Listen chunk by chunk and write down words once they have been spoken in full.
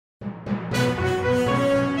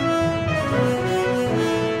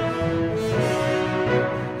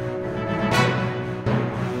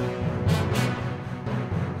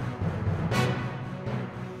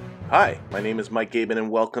My name is Mike Gaben and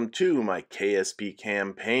welcome to my KSP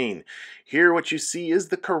campaign. Here what you see is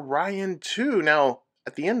the Kerion 2. Now,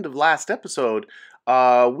 at the end of last episode,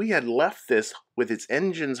 we had left this with its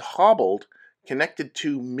engines hobbled, connected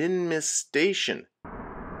to Minmis Station.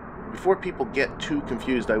 Before people get too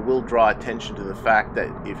confused, I will draw attention to the fact that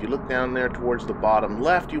if you look down there towards the bottom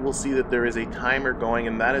left, you will see that there is a timer going,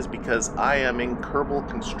 and that is because I am in Kerbal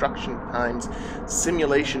Construction Times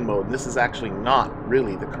simulation mode. And this is actually not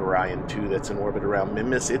really the Kerion 2 that's in orbit around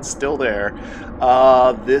Minmis. It's still there.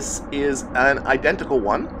 This is an identical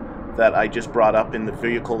one that I just brought up in the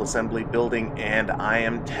vehicle assembly building, and I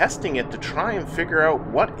am testing it to try and figure out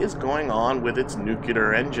what is going on with its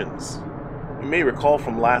nuclear engines. You may recall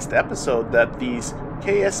from last episode that these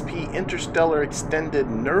KSP Interstellar Extended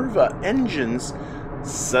Nerva engines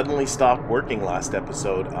suddenly stopped working last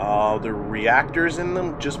episode. The reactors in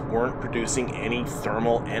them just weren't producing any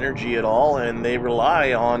thermal energy at all, and they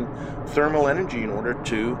rely on thermal energy in order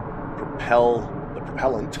to propel the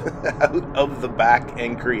propellant out of the back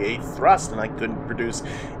and create thrust, and I couldn't produce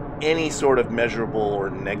any sort of measurable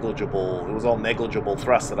or negligible, it was all negligible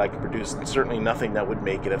thrust that I could produce, and certainly nothing that would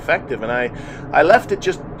make it effective. And I left it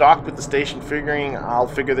just docked with the station, figuring I'll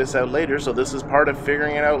figure this out later, so this is part of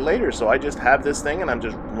figuring it out later. So I just have this thing and I'm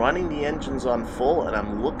just running the engines on full, and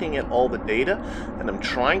I'm looking at all the data, and I'm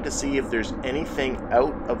trying to see if there's anything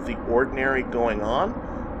out of the ordinary going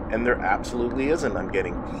on, and there absolutely isn't. I'm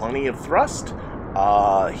getting plenty of thrust.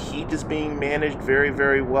 Heat is being managed very,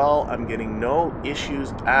 very well. I'm getting no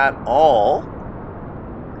issues at all.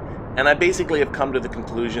 And I basically have come to the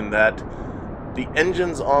conclusion that the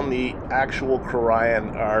engines on the actual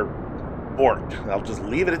Kerion are borked. I'll just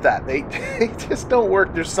leave it at that. They just don't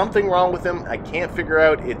work. There's something wrong with them. I can't figure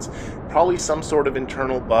out. It's probably some sort of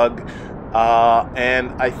internal bug.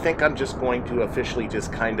 And I think I'm just going to officially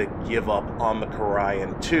just kind of give up on the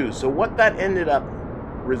Kerion 2. So what that ended up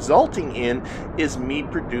resulting in is me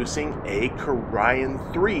producing a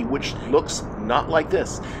Kerion 3, which looks not like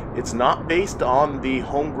this. It's not based on the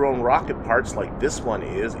homegrown rocket parts like this one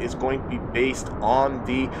is. It's going to be based on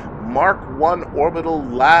the Mark 1 orbital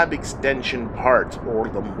lab extension parts, or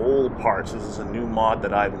the MOLE parts. This is a new mod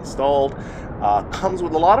that I've installed. Comes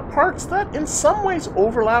with a lot of parts that in some ways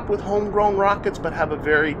overlap with homegrown rockets but have a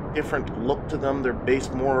very different look to them. They're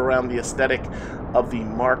based more around the aesthetic of the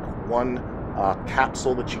Mark 1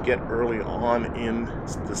 capsule that you get early on in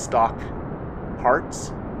the stock parts.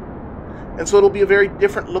 And so it'll be a very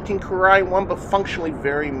different looking Kerion 1, but functionally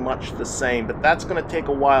very much the same. But that's going to take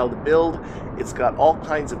a while to build. It's got all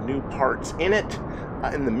kinds of new parts in it.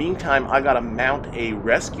 In the meantime, I got to mount a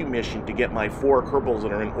rescue mission to get my 4 Kerbals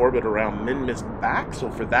that are in orbit around Minmis back.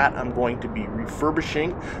 So for that, I'm going to be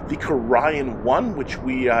refurbishing the Kerion 1, which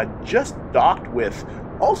we just docked with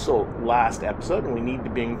also last episode, and we need to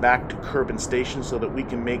bring back to Kerbal Station so that we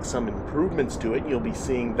can make some improvements to it. You'll be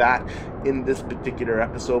seeing that in this particular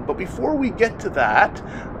episode. But before we get to that,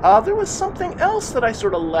 there was something else that I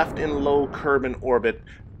sort of left in low Kerbal orbit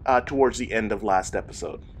towards the end of last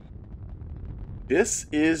episode. This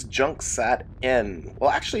is JunkSat N. Well,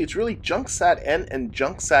 actually, it's really JunkSat N and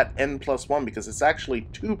JunkSat N+1, because it's actually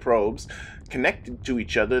 2 probes connected to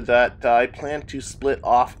each other that I plan to split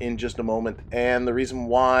off in just a moment. And the reason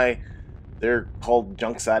why they're called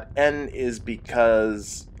JunkSat N is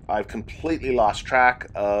because I've completely lost track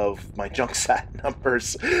of my JunkSat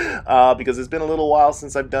numbers, because it's been a little while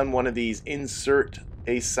since I've done one of these insert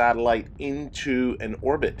a satellite into an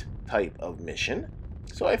orbit type of mission.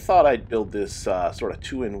 So I thought I'd build this sort of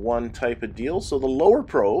 2-in-1 type of deal. So the lower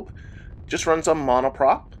probe just runs on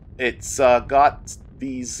monoprop. It's got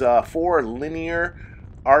these 4 linear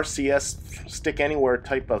RCS stick anywhere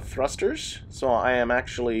type of thrusters. So I am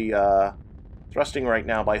actually thrusting right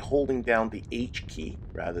now by holding down the H key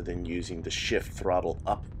rather than using the shift throttle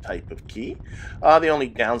up type of key. The only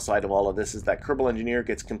downside of all of this is that Kerbal Engineer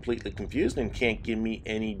gets completely confused and can't give me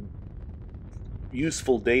any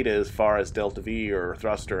useful data as far as delta V or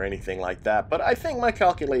thrust or anything like that, but I think my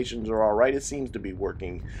calculations are all right. It seems to be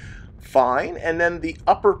working fine. And then the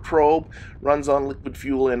upper probe runs on liquid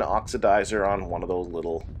fuel and oxidizer on one of those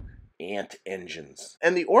little ant engines.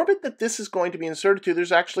 And the orbit that this is going to be inserted to,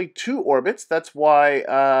 there's actually 2 orbits. That's why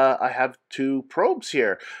I have 2 probes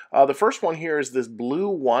here. The first one here is this blue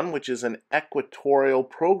one, which is an equatorial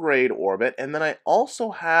prograde orbit, and then I also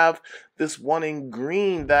have this one in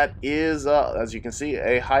green that is, as you can see,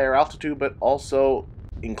 a higher altitude, but also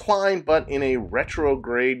inclined, but in a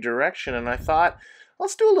retrograde direction. And I thought,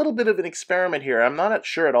 let's do a little bit of an experiment here. I'm not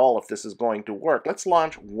sure at all if this is going to work. Let's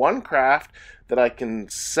launch one craft that I can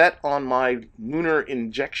set on my lunar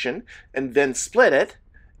injection and then split it,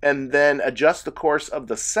 and then adjust the course of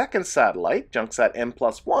the second satellite, JunkSat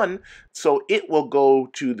N+1, so it will go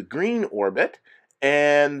to the green orbit,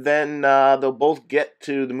 and then they'll both get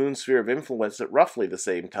to the moon sphere of influence at roughly the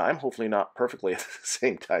same time, hopefully not perfectly at the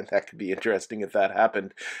same time. That could be interesting if that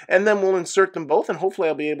happened. And then we'll insert them both, and hopefully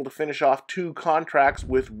I'll be able to finish off 2 contracts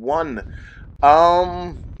with 1.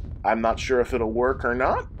 I'm not sure if it'll work or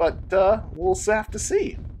not, but we'll have to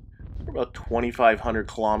see. We're about 2,500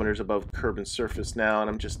 kilometers above Kerbin's surface now, and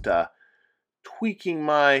I'm just tweaking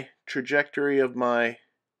my trajectory of my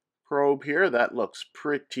probe here. That looks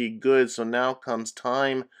pretty good. So now comes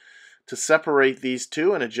time to separate these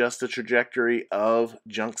two and adjust the trajectory of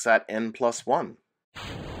JunkSat N+1.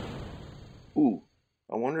 Ooh,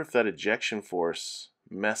 I wonder if that ejection force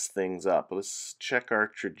messed things up. Let's check our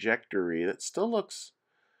trajectory. That still looks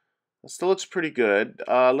pretty good.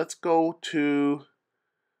 Let's go to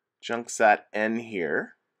JunkSat N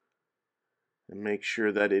here and make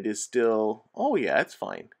sure that it is still, oh yeah, it's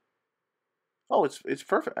fine. Oh, it's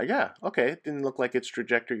perfect. Yeah, okay. It didn't look like its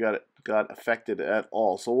trajectory got affected at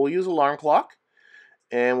all. So we'll use alarm clock,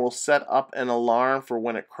 and we'll set up an alarm for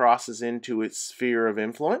when it crosses into its sphere of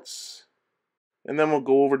influence. And then we'll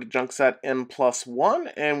go over to JunkSat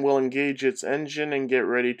N+1, and we'll engage its engine and get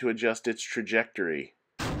ready to adjust its trajectory.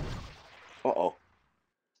 Uh-oh.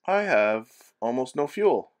 I have almost no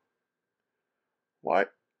fuel. Why?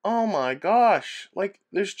 Oh my gosh. Like,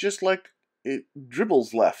 there's just like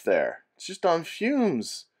dribbles left there. It's just on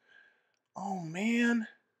fumes. Oh man.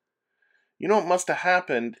 You know what must have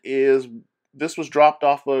happened is this was dropped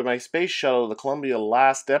off by my space shuttle, the Columbia,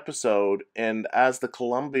 last episode, and as the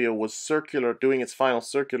Columbia was doing its final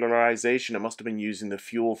circularization, it must have been using the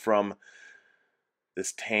fuel from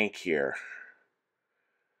this tank here.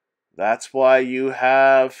 That's why you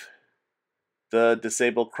have the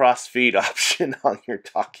disable cross-feed option on your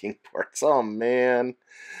docking ports. Oh man.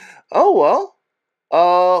 Oh well.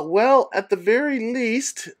 Well, at the very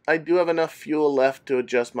least, I do have enough fuel left to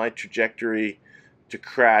adjust my trajectory to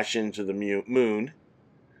crash into the moon.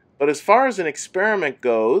 But as far as an experiment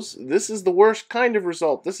goes, this is the worst kind of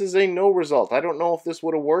result. This is a no result. I don't know if this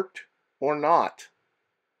would have worked or not.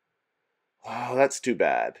 Oh, that's too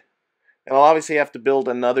bad. And I'll obviously have to build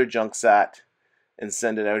another JunkSat and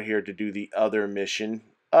send it out here to do the other mission.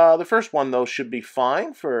 The first one, though, should be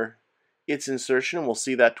fine for its insertion, and we'll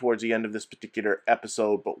see that towards the end of this particular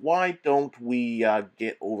episode. But why don't we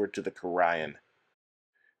get over to the Kerion?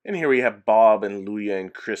 And here we have Bob and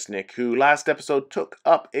Crisnic, who last episode took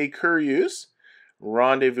up a Kerion,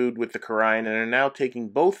 rendezvoused with the Kerion, and are now taking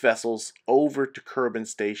both vessels over to Kerbin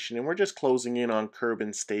Station. And we're just closing in on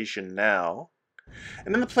Kerbin Station now.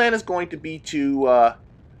 And then the plan is going to be to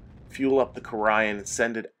fuel up the Kerion and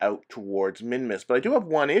send it out towards Minmus. But I do have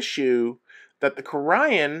one issue, that the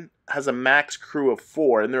Kerion has a max crew of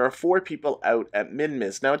 4, and there are 4 people out at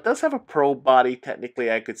Minmus. Now, it does have a probe body.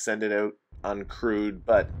 Technically, I could send it out uncrewed,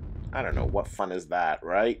 but I don't know, what fun is that,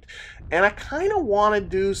 right? And I kind of want to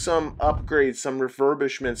do some upgrades, some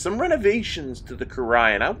refurbishments, some renovations to the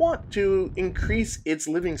Kerion. I want to increase its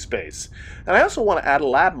living space. And I also want to add a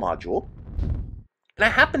lab module. And I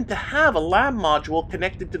happen to have a lab module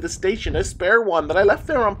connected to the station, a spare one that I left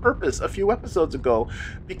there on purpose a few episodes ago,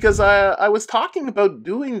 because I was talking about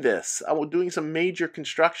doing this. I was doing some major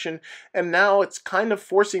construction, and now it's kind of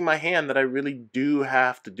forcing my hand that I really do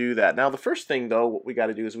have to do that. Now, the first thing, though, what we got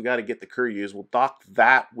to do is we got to get the Kerion. We'll dock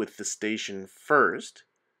that with the station first.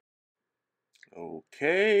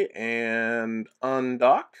 Okay, and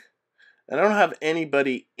undock. And I don't have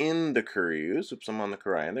anybody in the Kerion. Oops, I'm on the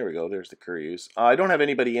Kerion. There we go. There's the Kerion. I don't have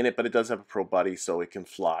anybody in it, but it does have a probe body, so it can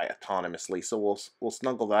fly autonomously. So we'll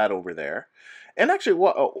snuggle that over there. And actually,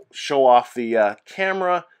 we'll show off the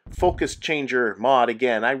camera focus changer mod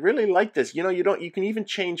again. I really like this. You know, you can even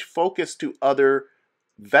change focus to other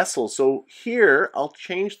vessels. So here, I'll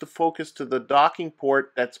change the focus to the docking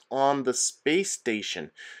port that's on the space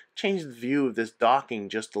station. Change the view of this docking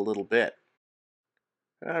just a little bit.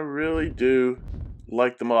 I really do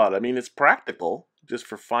like the mod. I mean, it's practical just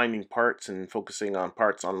for finding parts and focusing on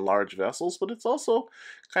parts on large vessels, but it's also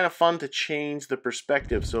kind of fun to change the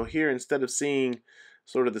perspective. So here, instead of seeing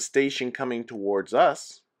sort of the station coming towards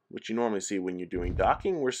us, which you normally see when you're doing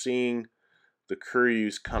docking, we're seeing the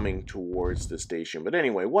Kerion coming towards the station. But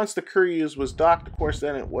anyway, once the Kerion was docked, of course,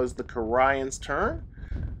 then it was the Kerion's turn.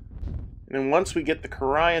 And once we get the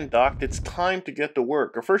Kerion docked, it's time to get to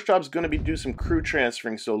work. Our first job is going to be do some crew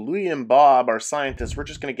transferring. So Louis and Bob, our scientists, we're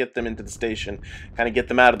just going to get them into the station, kind of get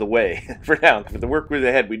them out of the way for now. For the work with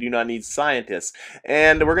ahead, we do not need scientists.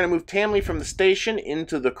 And we're going to move Tamley from the station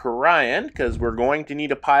into the Kerion, because we're going to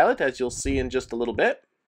need a pilot, as you'll see in just a little bit.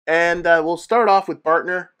 And we'll start off with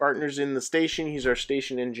Bartner. Bartner's in the station. He's our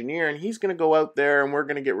station engineer, and he's going to go out there, and we're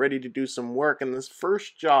going to get ready to do some work. And this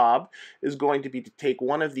first job is going to be to take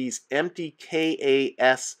one of these empty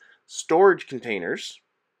KAS storage containers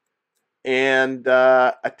and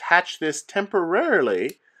attach this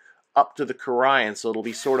temporarily up to the Kerion, so it'll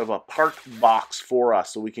be sort of a part box for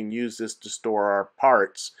us, so we can use this to store our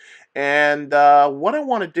parts. And what I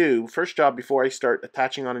want to do, first job before I start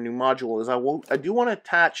attaching on a new module, is I do want to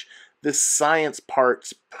attach this science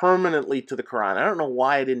parts permanently to the Kerion. I don't know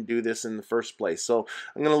why I didn't do this in the first place. So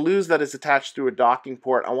I'm going to lose that it's attached through a docking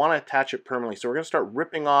port. I want to attach it permanently. So we're going to start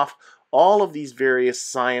ripping off all of these various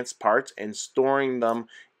science parts and storing them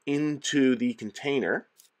into the container.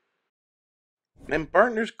 And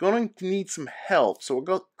Bartner's going to need some help, so we'll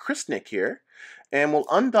go Crisnic here, and we'll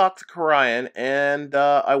undock the Kerion, and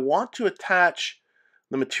I want to attach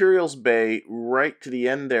the materials bay right to the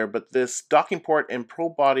end there, but this docking port and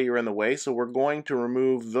probe body are in the way, so we're going to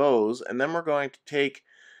remove those, and then we're going to take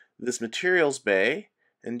this materials bay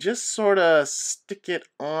and just sort of stick it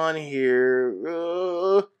on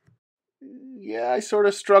here. Yeah, I sort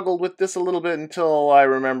of struggled with this a little bit until I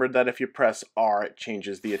remembered that if you press R, it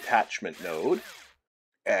changes the attachment node.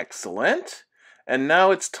 Excellent. And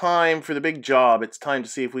now it's time for the big job. It's time to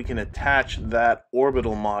see if we can attach that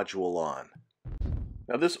orbital module on.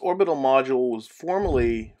 Now this orbital module was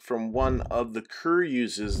formerly from one of the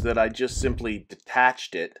Keryons that I just simply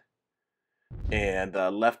detached it and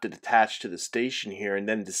left it attached to the station here, and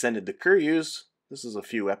then descended the Keryons. This is a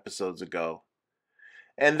few episodes ago.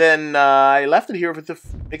 And then I left it here with the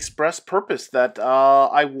express purpose that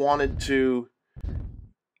I wanted to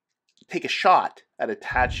take a shot at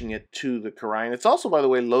attaching it to the Kerion. It's also, by the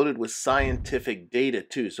way, loaded with scientific data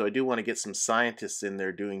too, so I do want to get some scientists in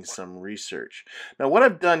there doing some research. Now what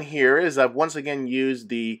I've done here is I've once again used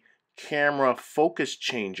the camera focus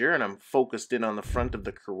changer, and I'm focused in on the front of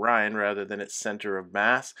the Kerion rather than its center of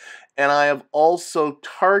mass. And I have also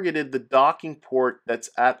targeted the docking port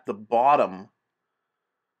that's at the bottom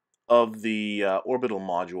of the orbital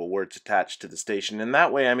module where it's attached to the station, and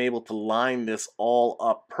that way I'm able to line this all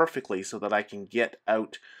up perfectly so that I can get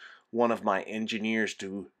out one of my engineers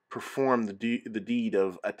to perform the deed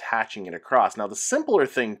of attaching it across. Now the simpler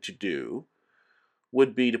thing to do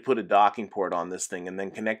would be to put a docking port on this thing and then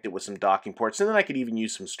connect it with some docking ports, and then I could even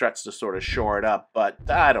use some struts to sort of shore it up, but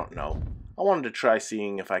I don't know. I wanted to try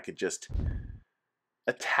seeing if I could just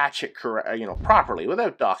attach it properly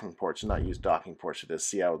without docking ports and not use docking ports for this.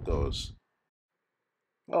 See how it goes.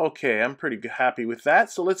 Okay, I'm pretty happy with that.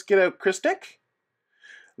 So let's get out Crisnic.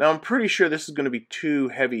 Now I'm pretty sure this is going to be too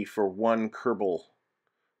heavy for one Kerbal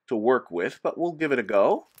to work with, but we'll give it a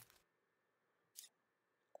go.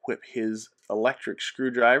 Whip his electric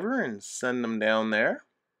screwdriver and send them down there.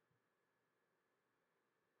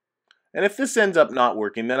 And if this ends up not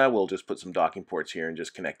working, then I will just put some docking ports here and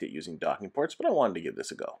just connect it using docking ports, but I wanted to give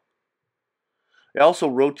this a go. I also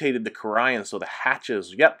rotated the Kerion so the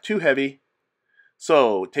hatches, yep, too heavy.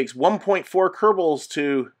 So it takes 1.4 Kerbals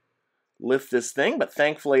to lift this thing, but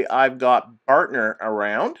thankfully I've got Bartner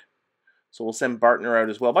around. So we'll send Bartner out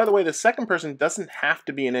as well. By the way, the second person doesn't have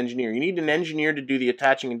to be an engineer. You need an engineer to do the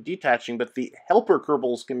attaching and detaching, but the helper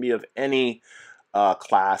Kerbals can be of any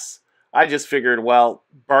class. I just figured, well,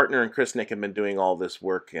 Bartner and Crisnic have been doing all this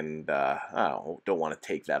work, and I don't want to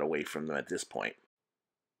take that away from them at this point.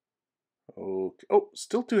 Okay. Oh,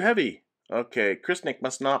 still too heavy. Okay, Crisnic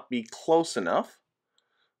must not be close enough.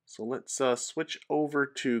 So let's switch over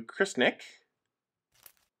to Crisnic.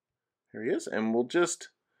 There he is, and we'll just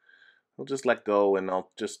let go, and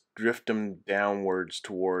I'll just drift him downwards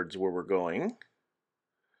towards where we're going.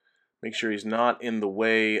 Make sure he's not in the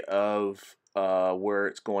way of where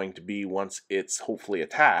it's going to be once it's hopefully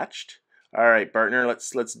attached. All right, Bartner,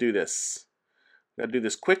 let's do this. Gotta do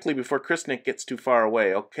this quickly before Crisnic gets too far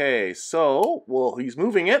away. Okay, so, well, he's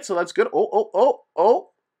moving it, so that's good. Oh.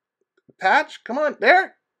 Attach, come on,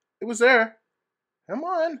 there. It was there. Come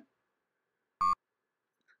on.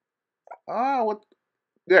 Ah, what?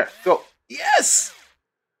 There, go. Yes!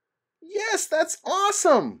 Yes, that's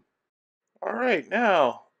awesome. All right,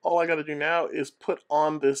 now, all I gotta do now is put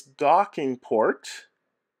on this docking port.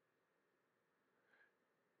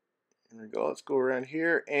 There we go, let's go around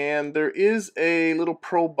here, and there is a little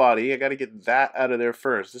probe body. I gotta get that out of there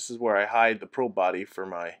first. This is where I hide the probe body for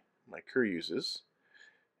my Keryons.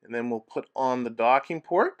 And then we'll put on the docking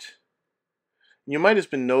port. You might have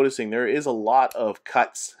been noticing there is a lot of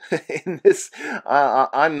cuts in this.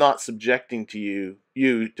 I'm not subjecting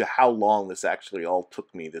you to how long this actually all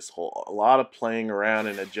took me. A lot of playing around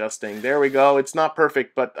and adjusting. There we go. It's not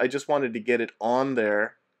perfect, but I just wanted to get it on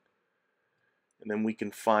there. and then we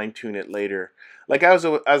can fine tune it later. Like as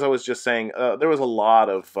I was just saying, there was a lot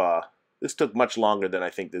of this took much longer than I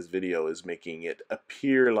think this video is making it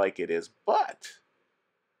appear like it is, but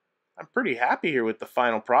I'm pretty happy here with the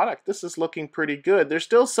final product. This is looking pretty good. There's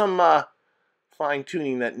still some fine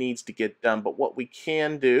tuning that needs to get done, but what we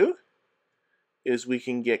can do is we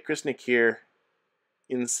can get Crisnic here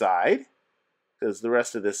inside, because the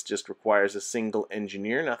rest of this just requires a single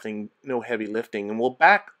engineer, no heavy lifting. And we'll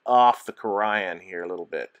back off the Kerion here a little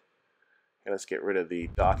bit. Okay, let's get rid of the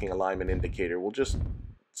docking alignment indicator. We'll just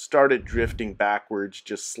start it drifting backwards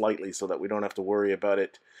just slightly so that we don't have to worry about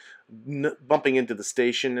it bumping into the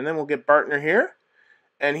station. And then we'll get Bartner here,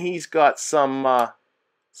 and he's got some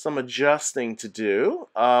adjusting to do.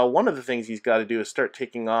 One of the things he's got to do is start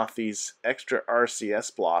taking off these extra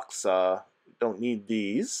RCS blocks. Don't need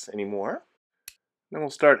these anymore. Then we'll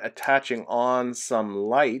start attaching on some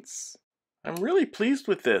lights. I'm really pleased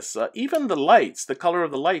with this. Even the lights, the color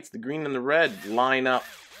of the lights, the green and the red, line up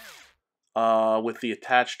with the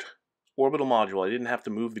attached orbital module. I didn't have to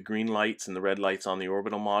move the green lights and the red lights on the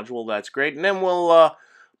orbital module. That's great. And then we'll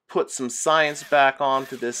put some science back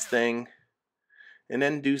onto this thing, and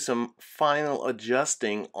then do some final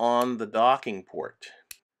adjusting on the docking port.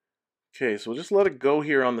 Okay, so we'll just let it go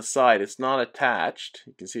here on the side. It's not attached.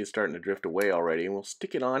 You can see it's starting to drift away already. And we'll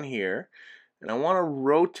stick it on here. And I want to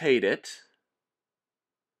rotate it.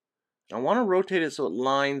 I want to rotate it so it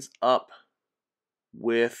lines up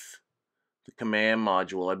with the command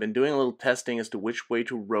module. I've been doing a little testing as to which way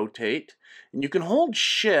to rotate. And you can hold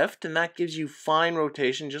shift, and that gives you fine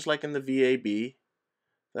rotation, just like in the VAB.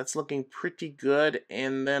 That's looking pretty good.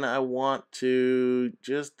 And then I want to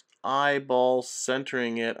just eyeball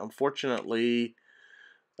centering it. Unfortunately,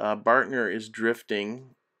 Bartner is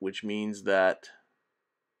drifting, which means that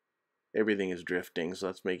everything is drifting, so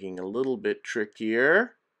that's making it a little bit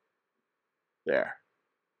trickier. There,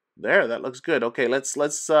 that looks good. Okay,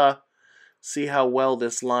 let's see how well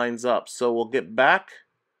this lines up. So we'll get back,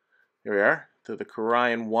 here we are, to the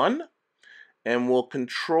Kerion 1, and we'll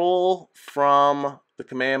control from the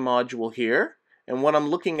command module here. And what I'm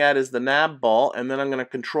looking at is the nav ball, and then I'm going to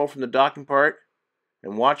control from the docking part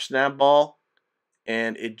and watch the nav ball,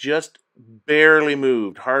 and it just barely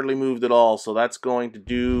moved, hardly moved at all, so that's going to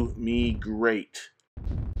do me great.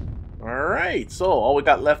 Alright, so all we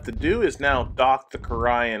got left to do is now dock the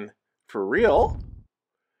Kerion for real.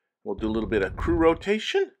 We'll do a little bit of crew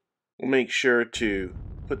rotation. We'll make sure to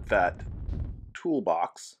put that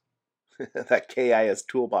toolbox, that KIS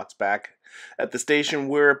toolbox, back at the station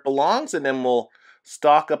where it belongs, and then we'll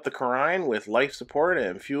stock up the Kerion with life support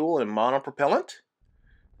and fuel and monopropellant,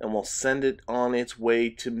 and we'll send it on its way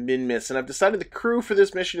to Minmus. And I've decided the crew for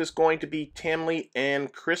this mission is going to be Tamley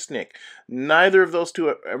and Crisnic. Neither of those two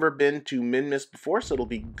have ever been to Minmus before, so it'll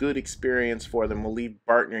be good experience for them. We'll leave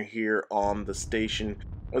Bartner here on the station,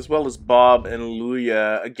 as well as Bob and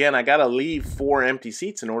Luya. Again, I gotta leave 4 empty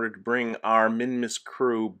seats in order to bring our Minmus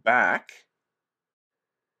crew back.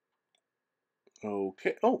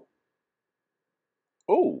 Okay. Oh,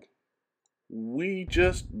 we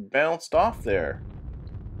just bounced off there.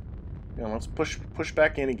 Now let's push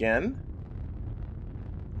back in again.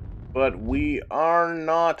 But we are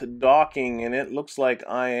not docking, and it looks like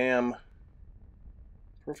I am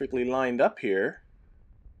perfectly lined up here.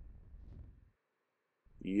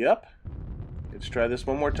 Yep. Let's try this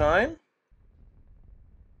one more time.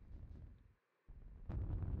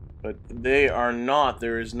 But they are not.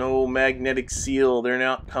 There is no magnetic seal. They're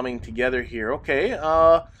not coming together here. Okay,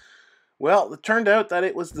 well, it turned out that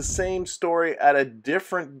it was the same story at a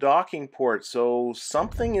different docking port. So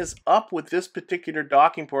something is up with this particular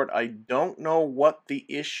docking port. I don't know what the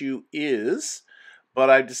issue is,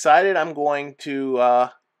 but I've decided I'm going to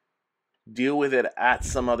deal with it at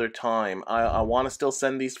some other time. I want to still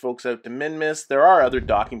send these folks out to Minmus. There are other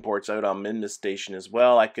docking ports out on Minmus Station as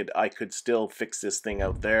well. I could still fix this thing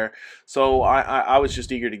out there. So I was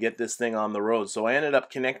just eager to get this thing on the road. So I ended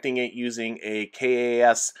up connecting it using a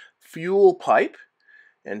KAS fuel pipe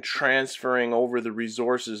and transferring over the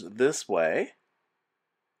resources this way.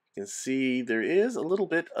 You can see there is a little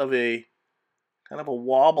bit of a kind of a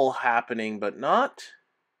wobble happening, but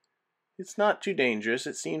it's not too dangerous.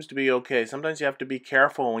 It seems to be okay. Sometimes you have to be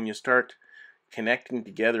careful when you start connecting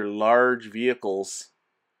together large vehicles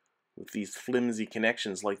with these flimsy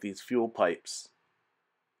connections like these fuel pipes.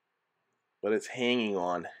 But it's hanging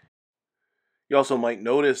on. You also might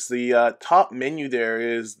notice the top menu there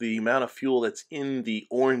is the amount of fuel that's in the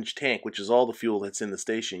orange tank, which is all the fuel that's in the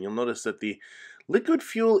station. You'll notice that the liquid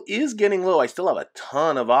fuel is getting low. I still have a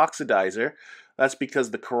ton of oxidizer. That's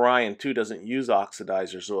because the Kerion 2 doesn't use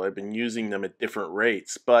oxidizer, so I've been using them at different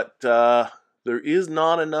rates. But There is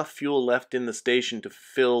not enough fuel left in the station to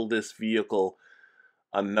fill this vehicle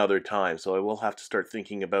another time, so I will have to start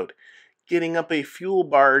thinking about getting up a fuel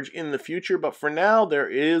barge in the future, but for now there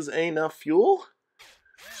is enough fuel.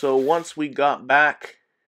 So once we got back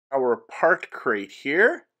our part crate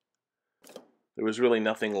here, there was really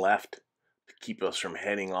nothing left to keep us from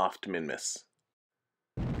heading off to Minmus.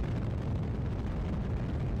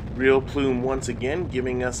 Real plume once again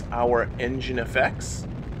giving us our engine effects.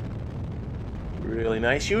 Really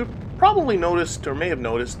nice. You probably noticed, or may have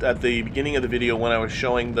noticed, at the beginning of the video when I was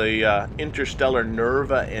showing the Interstellar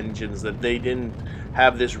Nerva engines that they didn't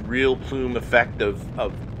have this real plume effect of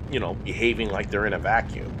you know, behaving like they're in a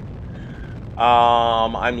vacuum.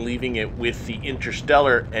 I'm leaving it with the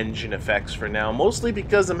Interstellar engine effects for now, mostly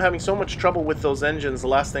because I'm having so much trouble with those engines. The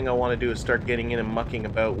last thing I want to do is start getting in and mucking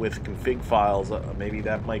about with config files. Maybe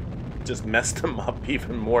that might just mess them up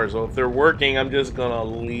even more. So if they're working, I'm just gonna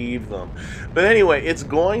leave them. But anyway, it's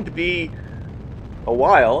going to be a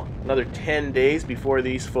while, another 10 days before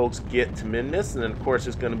these folks get to Minmus, and then of course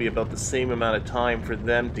it's going to be about the same amount of time for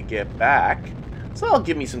them to get back. So that'll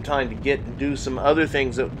give me some time to get and do some other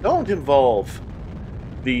things that don't involve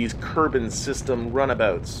these Kerbal system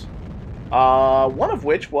runabouts. One of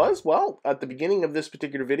which was, well, at the beginning of this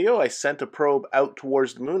particular video, I sent a probe out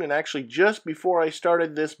towards the moon, and actually just before I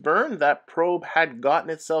started this burn, that probe had gotten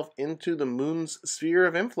itself into the moon's sphere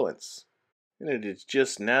of influence. And it is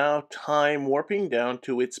just now time warping down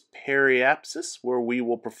to its periapsis, where we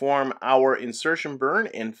will perform our insertion burn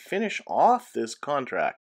and finish off this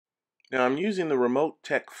contract. Now I'm using the Remote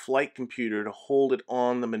Tech flight computer to hold it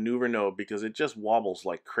on the maneuver node because it just wobbles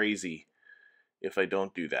like crazy if I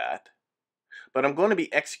don't do that. But I'm going to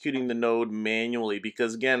be executing the node manually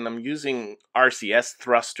because, again, I'm using RCS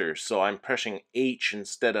thrusters, so I'm pressing H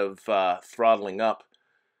instead of throttling up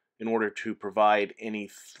in order to provide any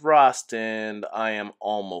thrust, and I am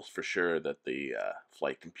almost for sure that the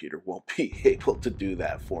flight computer won't be able to do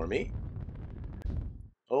that for me.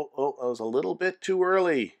 Oh, that was a little bit too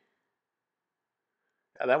early.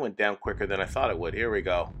 Yeah, that went down quicker than I thought it would. Here we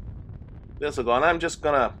go. This will go, and I'm just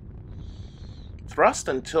gonna thrust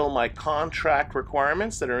until my contract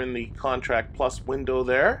requirements that are in the contract plus window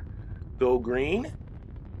there go green.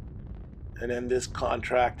 And then this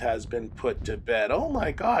contract has been put to bed. Oh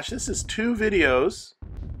my gosh, this is 2 videos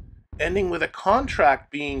ending with a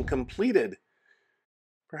contract being completed.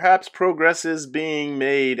 Perhaps progress is being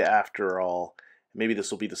made after all. Maybe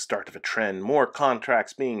this will be the start of a trend. More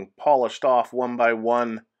contracts being polished off one by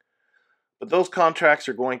one. But those contracts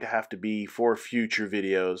are going to have to be for future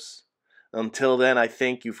videos. Until then, I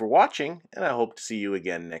thank you for watching, and I hope to see you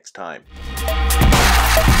again next time.